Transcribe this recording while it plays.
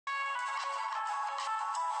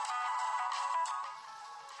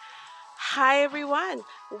Hi everyone,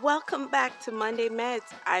 welcome back to Monday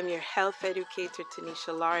Meds. I'm your health educator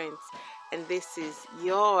Tanisha Lawrence, and this is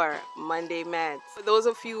your Monday Meds. For those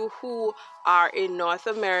of you who are in North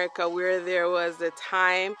America where there was a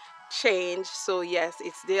time change, so yes,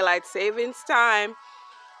 it's daylight savings time.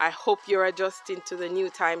 I hope you're adjusting to the new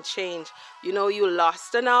time change. You know, you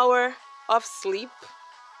lost an hour of sleep.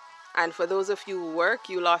 And for those of you who work,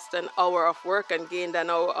 you lost an hour of work and gained an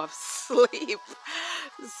hour of sleep.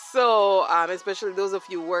 So, especially those of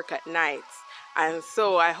you who work at nights. And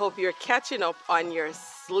so I hope you're catching up on your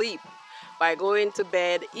sleep by going to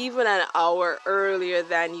bed even an hour earlier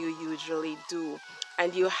than you usually do.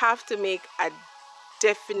 And you have to make a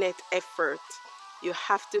definite effort. You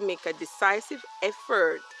have to make a decisive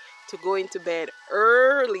effort to go into bed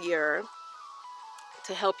earlier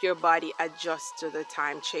to help your body adjust to the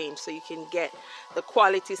time change so you can get the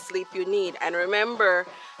quality sleep you need. And remember,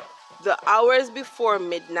 the hours before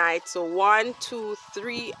midnight, so 1, 2,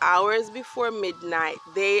 3 hours before midnight,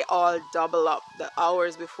 they all double up, the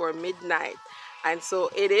hours before midnight. And so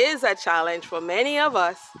it is a challenge for many of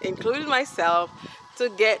us, including myself, to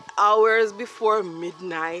get hours before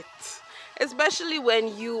midnight, especially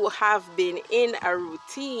when you have been in a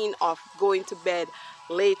routine of going to bed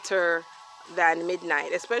later than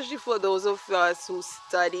midnight, especially for those of us who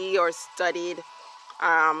study or studied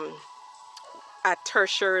at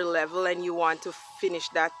tertiary level and you want to finish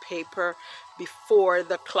that paper before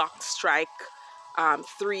the clock strike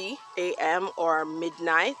 3 a.m. or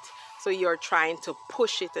midnight. So you're trying to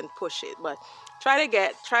push it, but try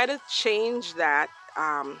to change that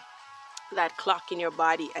that clock in your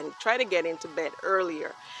body and try to get into bed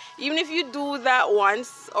earlier. Even if you do that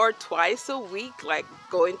once or twice a week, like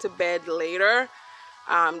going to bed later,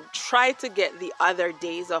 try to get the other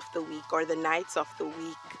days of the week or the nights of the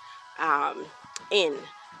week in,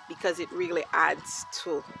 because it really adds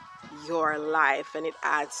to your life and it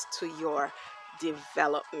adds to your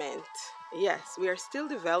development. Yes, we are still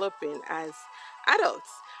developing as adults,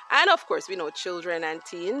 and of course we know children and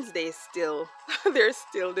teens, they're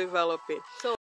still developing. So